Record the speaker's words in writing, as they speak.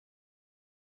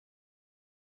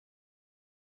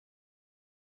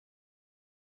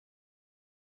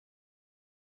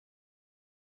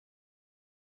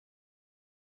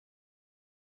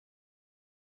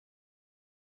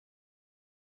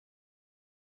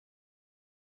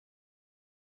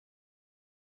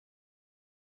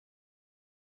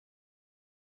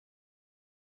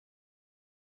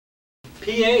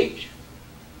pH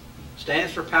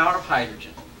stands for power of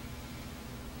hydrogen.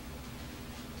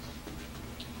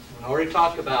 I already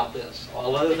talked about this.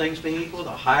 All other things being equal, the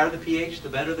higher the pH, the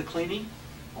better the cleaning.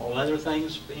 All other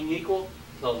things being equal,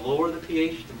 the lower the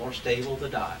pH, the more stable the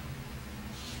dye.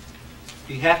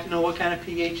 You have to know what kind of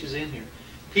pH is in here.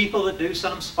 People that do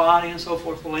some spotting and so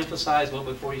forth will emphasize, well,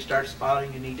 before you start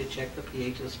spotting, you need to check the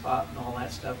pH of the spot and all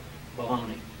that stuff.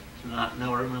 Baloney. It's not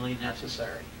normally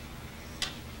necessary.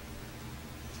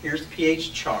 Here's the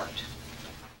pH chart.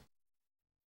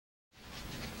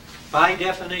 By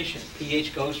definition,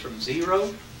 pH goes from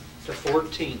 0 to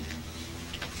 14.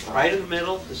 Right in the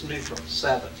middle is neutral,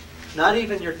 7. Not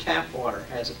even your tap water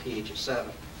has a pH of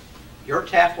 7. Your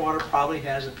tap water probably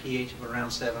has a pH of around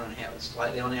 7.5. It's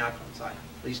slightly on the alkaline side.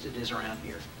 At least it is around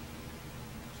here.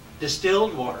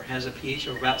 Distilled water has a pH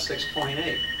of about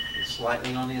 6.8. It's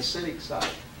slightly on the acidic side.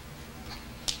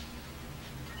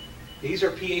 These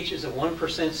are pHs of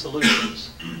 1%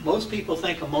 solutions. Most people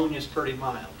think ammonia is pretty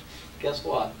mild. Guess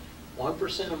what?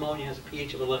 1% ammonia has a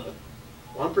pH of 11.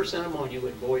 1% ammonia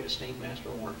would void a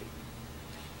Stainmaster warranty.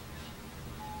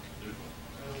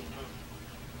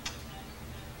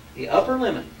 The upper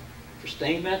limit for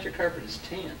Stainmaster carpet is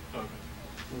 10.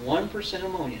 1%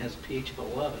 ammonia has a pH of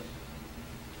 11.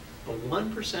 A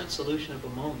 1% solution of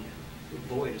ammonia would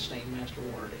void a Stainmaster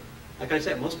warranty. Like I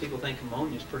said, most people think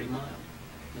ammonia is pretty mild.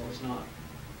 No, it's not.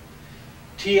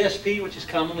 TSP, which is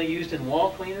commonly used in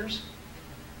wall cleaners,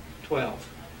 12.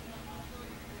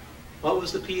 What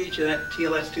was the pH of that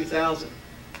TLS 2000?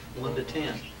 1 to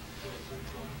 10.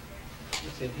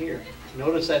 It's in here.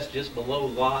 Notice that's just below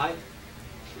lye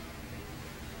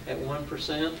at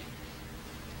 1%.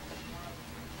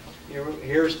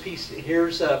 Here's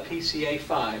PCA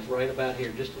 5, right about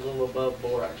here, just a little above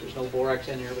borax. There's no borax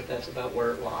in here, but that's about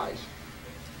where it lies.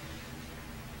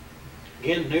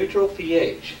 Again, neutral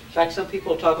pH. In fact, some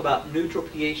people talk about neutral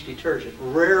pH detergent.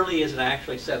 Rarely is it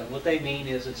actually 7. What they mean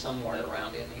is it's somewhere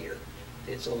around in here.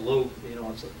 It's a low,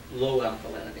 it's a low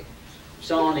alkalinity.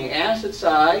 So on the acid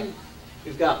side,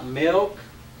 you've got milk,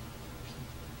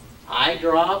 eye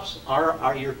drops.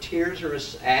 Your tears are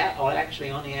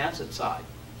actually on the acid side.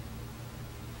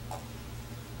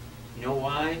 You know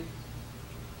why?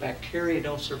 Bacteria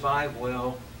don't survive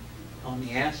well on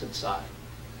the acid side.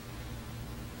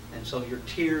 And so your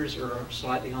tears are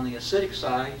slightly on the acidic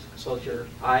side, so that your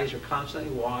eyes are constantly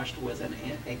washed with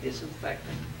a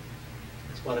disinfectant.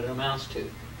 That's what it amounts to.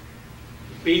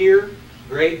 Beer,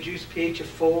 grape juice pH of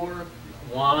 4,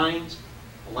 wines,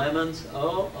 lemons,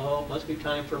 must be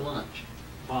time for lunch.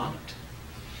 Vomit.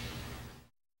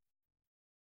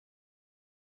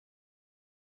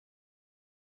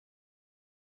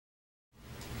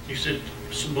 You said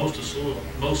most soil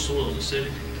is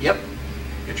acidic? Yep.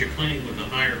 But you're cleaning with a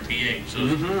higher pH, so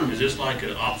is this like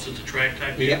an opposite attract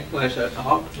type deal? Yep, well, it's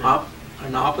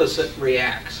an opposite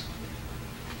reacts.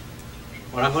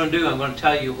 What I'm going to do, I'm going to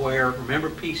tell you where, remember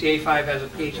PCA 5 has a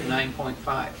pH of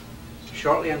 9.5.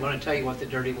 Shortly I'm going to tell you what the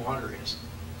dirty water is.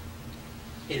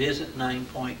 It isn't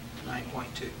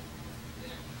 9.2.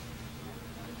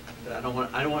 But I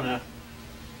don't want to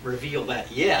reveal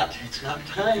that yet. It's not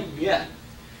time yet.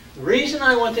 The reason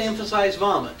I want to emphasize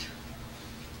vomit,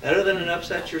 better than it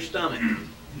upsets your stomach,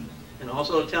 and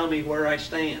also to tell me where I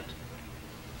stand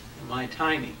and my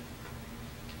timing.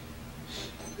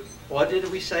 What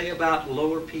did we say about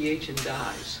lower pH in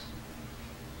dyes?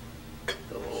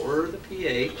 The lower the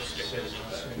pH,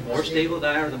 the more stable the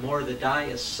dye, or the more the dye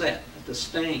is set at the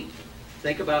stain.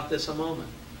 Think about this a moment.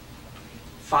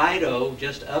 Fido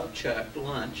just upchucked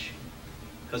lunch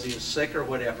because he was sick or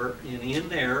whatever, and in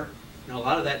there, a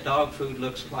lot of that dog food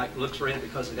looks red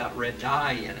because it got red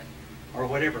dye in it, or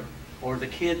whatever. Or the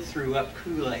kid threw up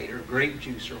Kool-Aid or grape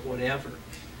juice or whatever.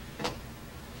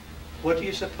 What do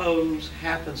you suppose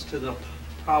happens to the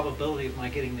probability of my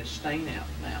getting this stain out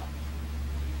now?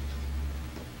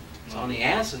 It's on the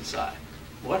acid side.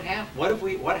 What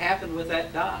happened with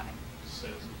that dye?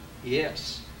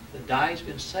 Yes, the dye's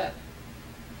been set,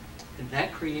 and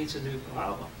that creates a new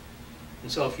problem.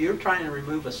 And so if you're trying to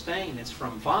remove a stain that's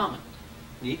from vomit,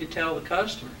 you need to tell the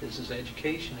customer, this is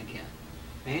education again.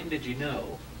 Man, did you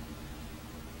know?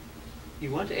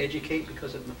 You want to educate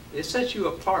because it sets you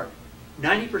apart.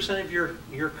 90% of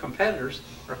your competitors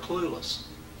are clueless.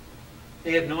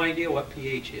 They have no idea what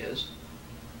pH is.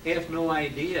 They have no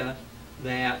idea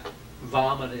that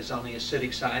vomit is on the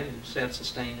acidic side and sets a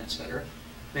stain, etc.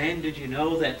 Man, did you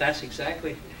know that that's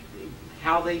exactly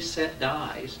how they set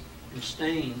dyes and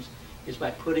stains, is by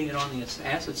putting it on the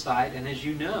acid side, and as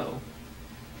you know,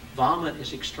 vomit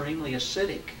is extremely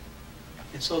acidic,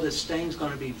 and so this stain is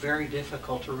going to be very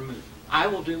difficult to remove. I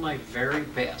will do my very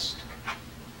best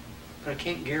but I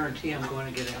can't guarantee I'm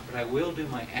going to get it out. But I will do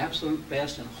my absolute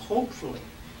best, and hopefully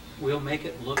we'll make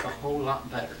it look a whole lot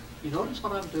better. You notice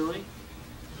what I'm doing?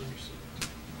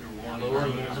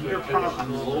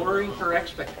 I'm lowering her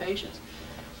expectations.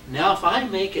 Now, if I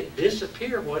make it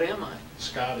disappear, what am I?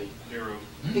 Scotty, zero.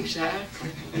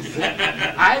 Exactly.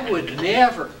 I would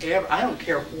never, ever, I don't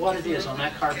care what it is on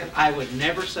that carpet, I would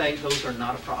never say those are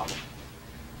not a problem.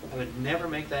 I would never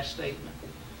make that statement.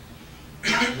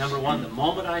 Number one, the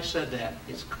moment I said that,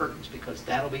 it's curtains, because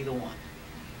that'll be the one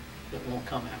that won't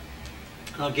come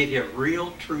out. And I'll give you a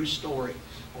real, true story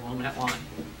along that line.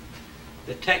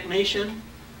 The technician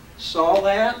saw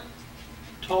that,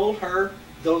 told her,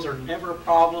 those are never a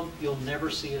problem, you'll never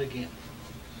see it again.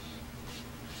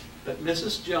 But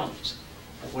Mrs. Jones,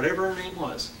 whatever her name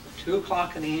was, 2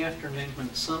 o'clock in the afternoon when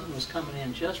the sun was coming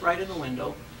in just right in the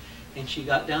window, and she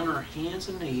got down on her hands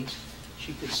and knees,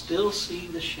 she could still see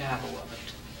the shadow of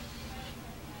it.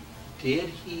 Did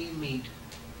he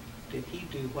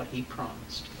do what he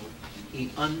promised?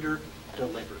 He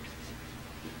under-delivered.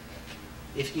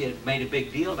 If he had made a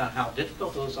big deal about how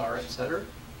difficult those are, etc.,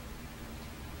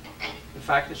 the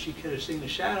fact that she could have seen the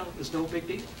shadow is no big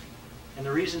deal. And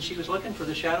the reason she was looking for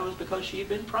the shadow is because she had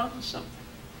been promised something.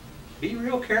 Be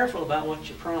real careful about what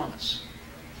you promise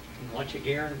and what you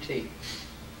guarantee.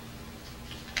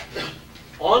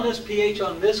 On this pH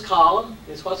on this column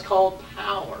is what's called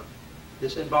power.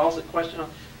 This involves a question.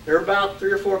 There are about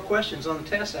 3 or 4 questions on the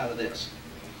test out of this.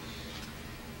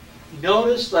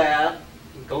 Notice that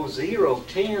go 0,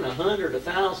 10, 100,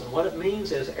 1,000. What it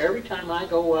means is every time I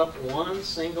go up 1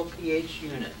 single pH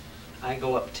unit, I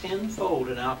go up tenfold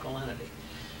in alkalinity.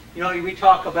 You know, we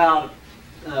talk about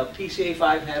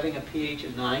PCA5 having a pH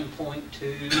of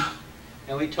 9.2,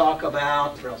 and we talk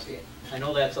about, I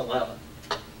know that's 11.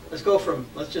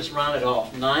 Let's just round it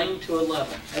off, 9 to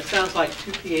 11. That sounds like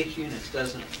 2 pH units,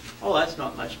 doesn't it? Oh, that's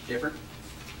not much different.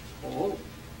 Oh,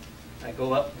 I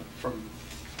go up from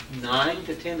 9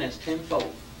 to 10, that's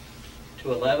tenfold.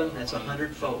 To 11, that's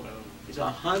 100-fold. It's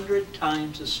 100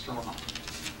 times as strong.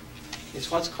 It's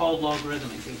what's called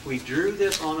logarithmic. If we drew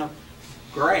this on a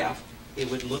graph, it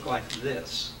would look like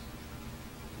this.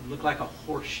 It would look like a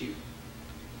horseshoe.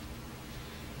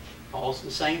 Also,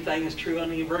 the same thing is true on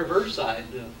the reverse side.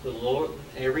 The lower,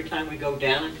 every time we go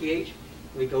down in pH,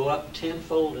 we go up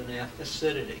tenfold in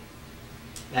acidity.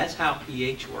 That's how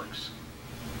pH works.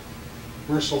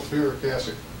 Where's sulfuric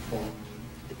acid formed?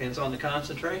 Depends on the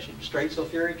concentration. Straight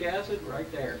sulfuric acid, right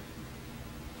there.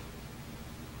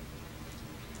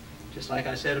 Just like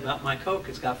I said about my Coke,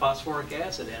 it's got phosphoric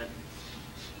acid in it.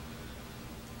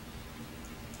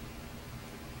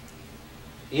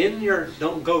 In your,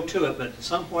 don't go to it, but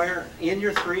somewhere in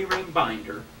your 3-ring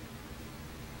binder,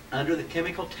 under the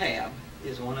chemical tab,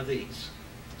 is one of these.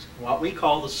 It's what we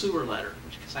call the sewer letter,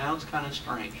 which sounds kind of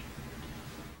strange.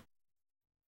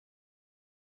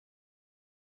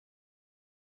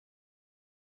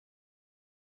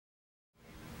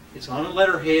 It's on a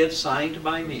letterhead signed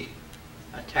by me.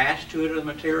 Attached to it are the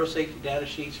material safety data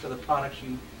sheets for the products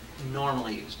you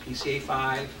normally use.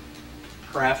 PCA5,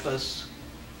 Preface,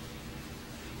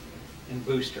 and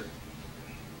Booster.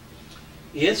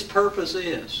 Its purpose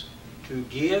is to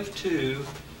give to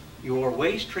your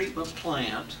waste treatment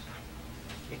plant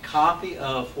a copy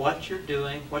of what you're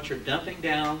doing, what you're dumping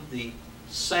down the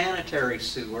sanitary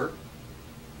sewer,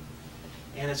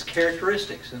 and its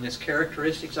characteristics. And its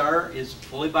characteristics is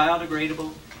fully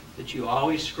biodegradable, that you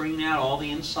always screen out all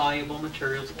the insoluble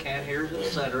materials, the cat hairs,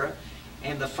 etc.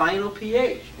 And the final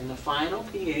pH. And the final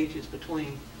pH is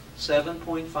between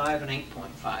 7.5 and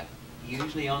 8.5,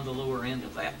 usually on the lower end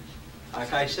of that.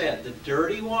 Like I said, the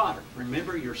dirty water,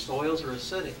 remember your soils are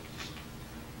acidic.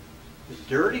 The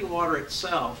dirty water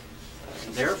itself,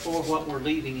 and therefore what we're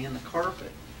leaving in the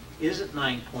carpet, isn't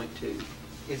 9.2,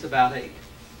 it's about 8.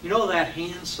 You know that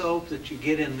hand soap that you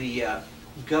get in the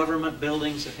government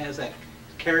buildings that has that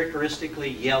characteristically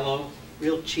yellow,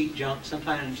 real cheap junk,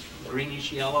 sometimes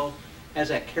greenish yellow, has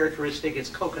that characteristic,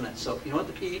 it's coconut soap. You know what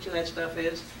the pH of that stuff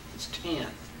is? It's 10.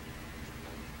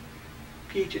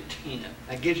 pH of 10.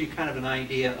 That gives you kind of an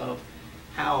idea of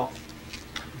how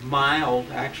mild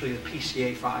actually the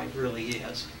PCA5 really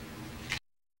is.